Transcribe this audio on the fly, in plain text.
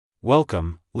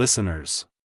Welcome, listeners.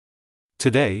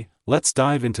 Today, let's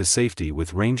dive into safety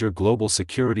with Ranger Global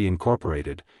Security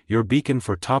Incorporated, your beacon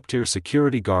for top-tier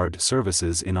security guard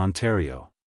services in Ontario.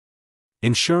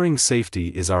 Ensuring safety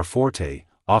is our forte,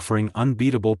 offering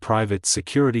unbeatable private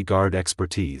security guard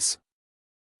expertise.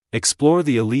 Explore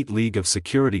the elite league of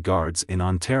security guards in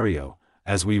Ontario,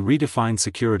 as we redefine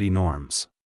security norms.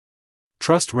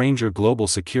 Trust Ranger Global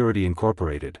Security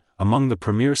Incorporated, among the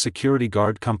premier security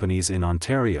guard companies in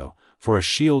Ontario, for a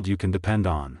shield you can depend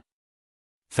on.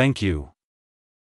 Thank you.